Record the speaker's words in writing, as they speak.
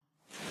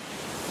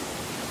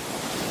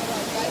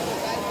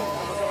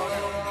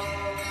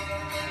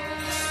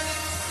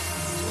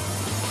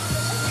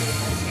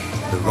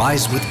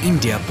Rise with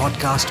India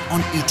podcast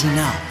on ET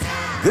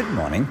Now. Good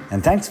morning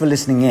and thanks for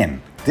listening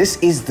in. This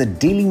is the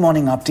daily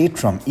morning update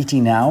from ET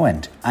Now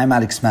and I'm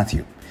Alex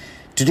Matthew.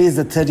 Today is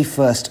the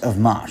 31st of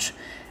March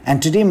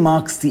and today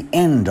marks the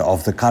end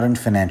of the current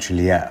financial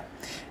year.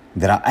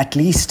 There are at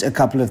least a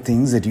couple of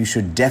things that you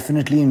should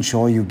definitely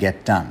ensure you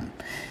get done.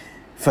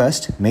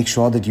 First, make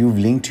sure that you've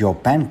linked your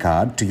PAN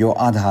card to your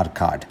Aadhaar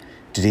card.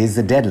 Today is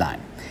the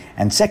deadline.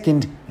 And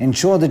second,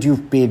 ensure that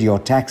you've paid your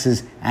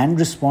taxes and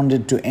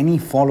responded to any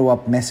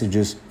follow-up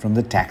messages from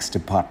the tax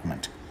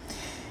department.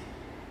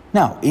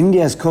 Now,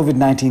 India's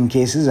COVID-19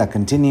 cases are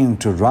continuing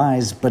to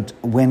rise, but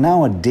we're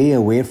now a day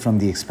away from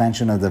the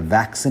expansion of the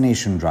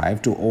vaccination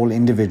drive to all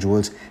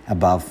individuals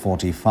above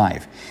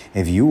 45.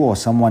 If you or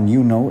someone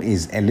you know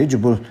is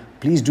eligible,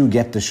 please do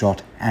get the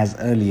shot as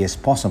early as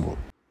possible.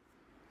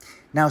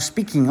 Now,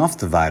 speaking of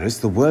the virus,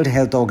 the World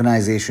Health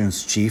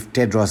Organization's chief,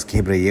 Tedros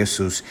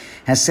Ghebreyesus,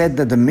 has said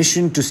that the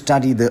mission to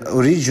study the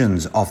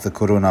origins of the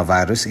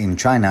coronavirus in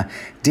China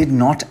did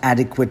not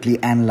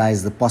adequately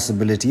analyze the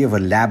possibility of a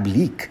lab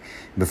leak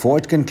before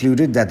it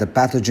concluded that the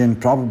pathogen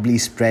probably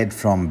spread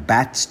from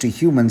bats to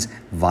humans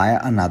via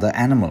another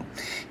animal.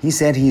 He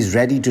said he's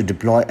ready to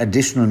deploy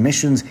additional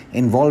missions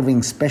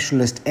involving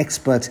specialist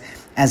experts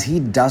as he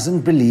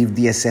doesn't believe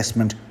the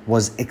assessment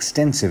was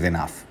extensive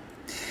enough.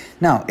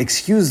 Now,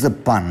 excuse the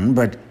pun,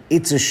 but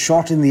it's a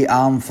shot in the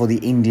arm for the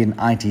Indian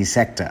IT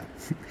sector.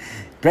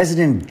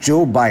 President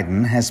Joe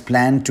Biden has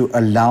planned to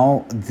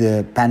allow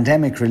the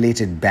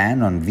pandemic-related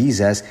ban on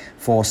visas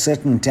for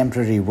certain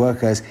temporary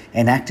workers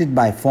enacted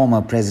by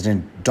former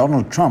President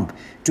Donald Trump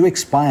to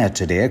expire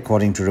today,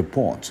 according to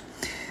reports.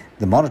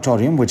 The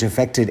moratorium, which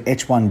affected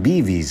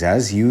H-1B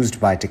visas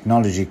used by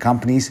technology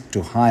companies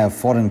to hire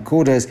foreign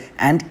coders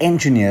and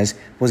engineers,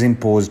 was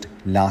imposed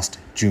last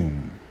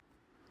June.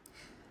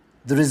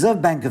 The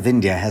Reserve Bank of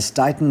India has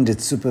tightened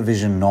its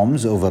supervision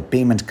norms over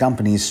payment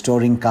companies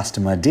storing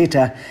customer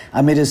data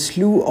amid a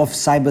slew of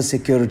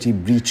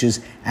cybersecurity breaches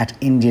at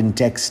Indian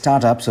tech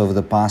startups over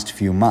the past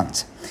few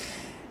months.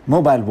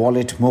 Mobile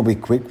wallet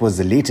MobiKwik was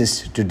the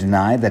latest to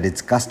deny that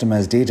its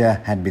customers' data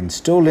had been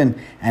stolen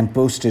and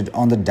posted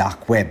on the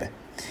dark web.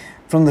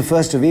 From the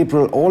 1st of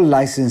April, all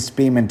licensed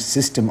payment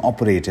system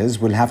operators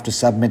will have to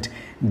submit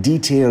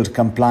detailed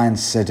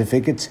compliance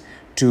certificates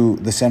to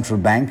the central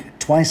bank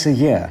twice a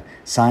year,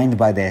 signed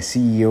by their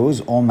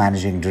CEOs or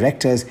managing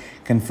directors,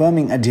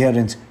 confirming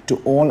adherence to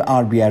all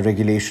RBI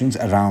regulations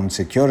around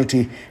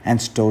security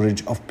and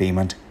storage of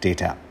payment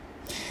data.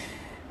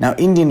 Now,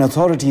 Indian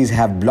authorities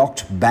have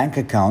blocked bank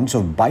accounts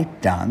of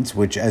ByteDance,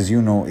 which, as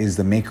you know, is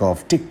the maker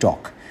of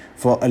TikTok,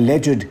 for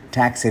alleged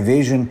tax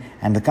evasion,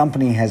 and the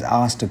company has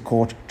asked a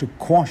court to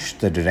quash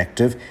the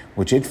directive,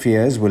 which it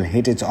fears will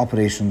hit its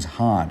operations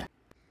hard.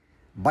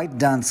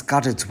 ByteDance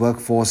cut its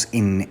workforce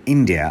in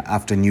India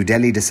after New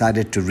Delhi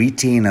decided to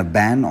retain a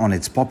ban on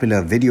its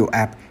popular video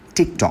app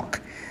TikTok,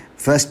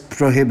 first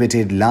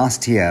prohibited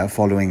last year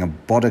following a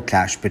border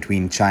clash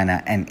between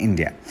China and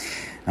India.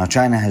 Now,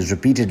 China has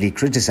repeatedly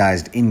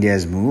criticized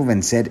India's move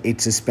and said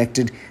it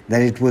suspected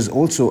that it was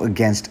also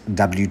against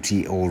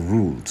WTO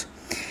rules.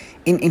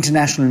 In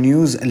international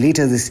news,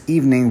 later this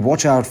evening,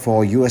 watch out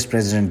for US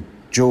President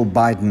Joe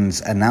Biden's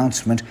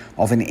announcement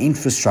of an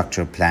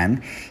infrastructure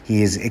plan.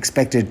 He is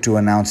expected to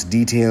announce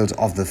details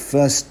of the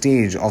first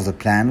stage of the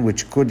plan,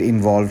 which could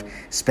involve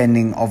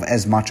spending of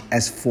as much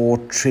as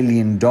 $4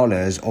 trillion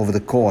over the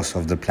course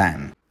of the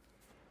plan.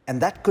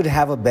 And that could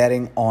have a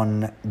bearing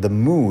on the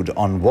mood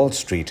on Wall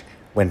Street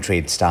when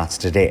trade starts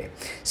today.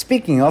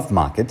 Speaking of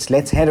markets,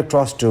 let's head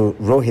across to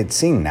Rohit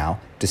Singh now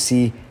to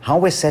see how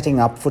we're setting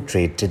up for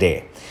trade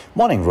today.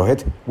 Morning,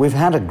 Rohit. We've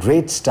had a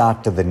great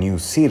start to the new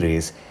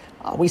series.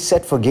 Are we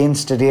set for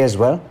gains today as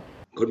well?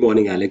 Good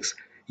morning, Alex.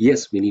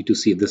 Yes, we need to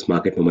see if this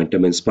market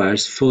momentum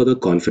inspires further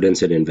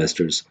confidence in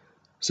investors.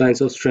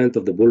 Signs of strength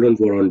of the bull run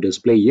were on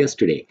display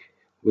yesterday,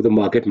 with the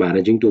market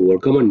managing to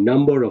overcome a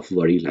number of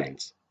worry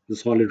lines. The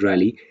solid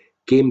rally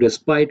came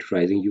despite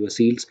rising US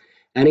yields,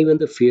 and even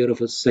the fear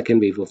of a second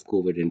wave of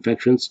COVID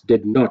infections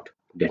did not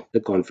dent the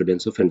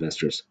confidence of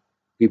investors.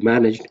 We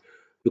managed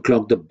to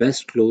clock the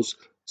best close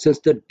since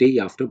the day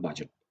after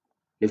budget.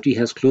 Nifty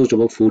has closed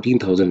above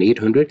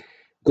 14,800,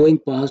 going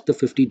past the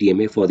 50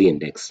 DMA for the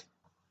index.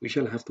 We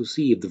shall have to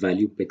see if the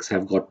value picks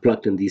have got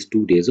plucked in these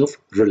 2 days of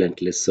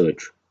relentless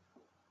surge.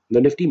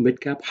 The Nifty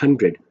Midcap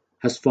 100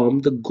 has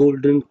formed the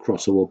golden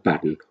crossover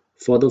pattern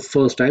for the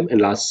first time in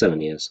last 7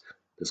 years.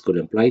 This could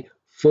imply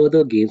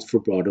further gains for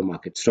broader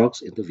market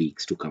stocks in the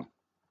weeks to come.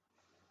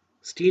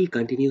 Steel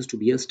continues to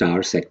be a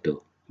star sector,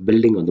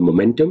 building on the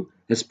momentum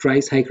as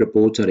price hike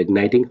reports are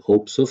igniting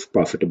hopes of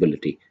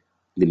profitability.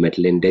 The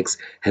metal index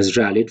has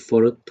rallied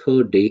for a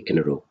third day in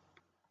a row.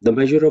 The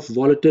measure of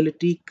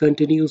volatility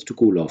continues to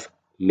cool off,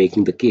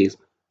 making the case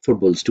for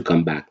bulls to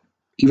come back.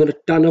 Even a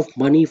ton of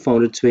money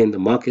found its way in the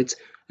markets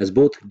as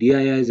both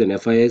DIIs and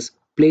FIIs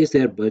placed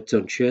their bets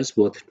on shares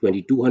worth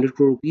 2,200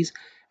 crore rupees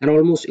and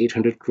almost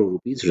 800 crore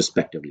rupees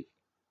respectively.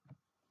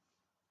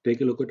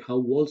 Take a look at how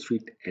Wall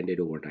Street ended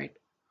overnight.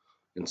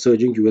 and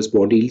surging US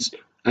bond yields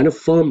and a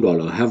firm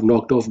dollar have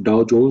knocked off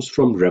Dow Jones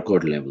from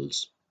record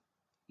levels.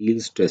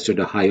 Yields tested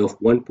a high of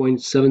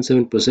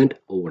 1.77%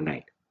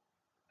 overnight,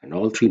 and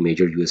all three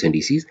major US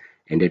indices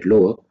ended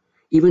lower.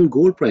 Even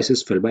gold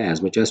prices fell by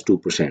as much as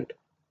 2%.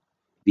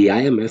 The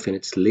IMF, in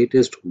its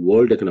latest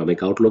World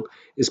Economic Outlook,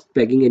 is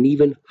pegging an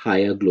even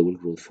higher global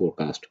growth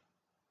forecast,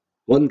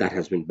 one that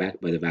has been backed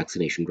by the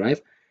vaccination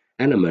drive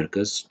and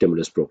America's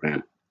stimulus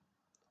program.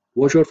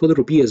 Watch out for the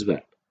rupee as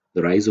well.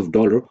 The rise of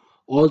dollar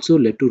also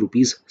led to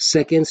rupee's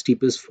second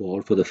steepest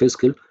fall for the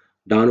fiscal,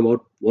 down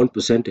about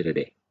 1% in a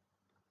day.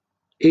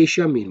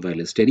 Asia, meanwhile,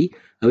 is steady,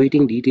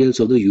 awaiting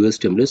details of the US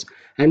stimulus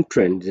and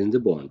trends in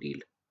the bond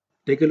yield.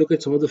 Take a look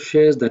at some of the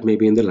shares that may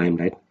be in the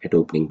limelight at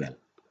opening bell.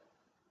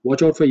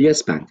 Watch out for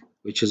Yes Bank,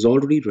 which has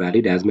already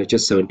rallied as much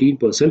as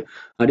 17%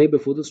 a day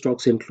before the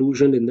stock's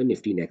inclusion in the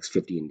Nifty Next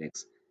 50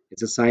 index.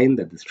 It's a sign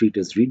that the street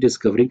is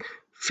rediscovering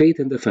faith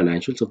in the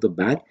financials of the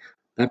bank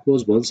that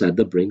was once at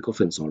the brink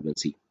of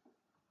insolvency.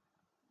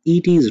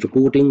 ET is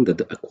reporting that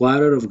the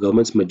acquirer of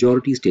government's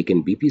majority stake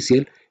in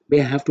BPCL may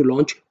have to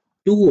launch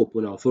two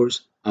open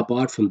offers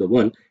apart from the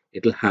one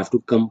it'll have to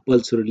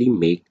compulsorily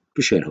make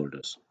to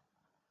shareholders.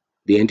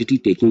 The entity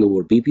taking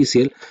over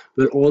BPCL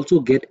will also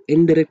get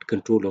indirect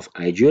control of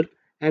IGL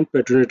and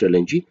Petronet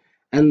LNG,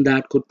 and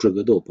that could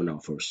trigger the open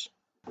offers.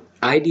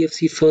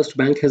 IDFC First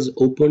Bank has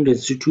opened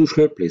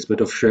institutional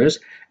placement of shares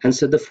and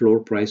set the floor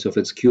price of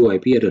its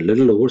QIP at a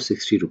little over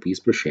 60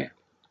 rupees per share.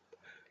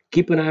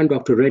 Keep an eye on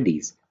Dr.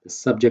 Reddy's. The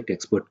subject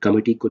expert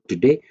committee could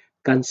today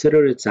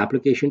consider its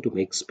application to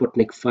make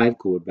Sputnik 5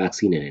 COVID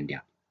vaccine in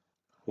India.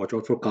 Watch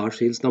out for car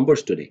sales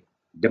numbers today.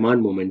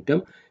 Demand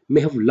momentum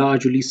may have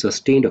largely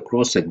sustained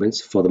across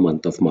segments for the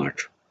month of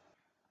March.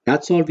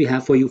 That's all we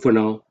have for you for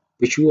now.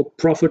 Wish you a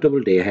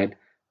profitable day ahead.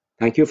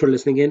 Thank you for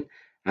listening in.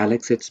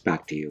 Alex, it's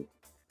back to you.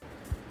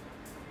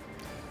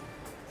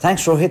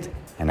 Thanks, Rohit.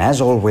 And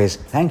as always,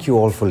 thank you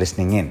all for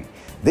listening in.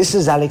 This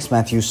is Alex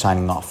Matthews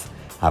signing off.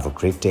 Have a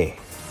great day.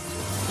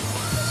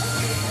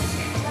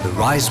 The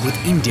Rise with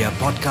India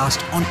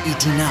podcast on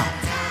ET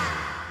Now.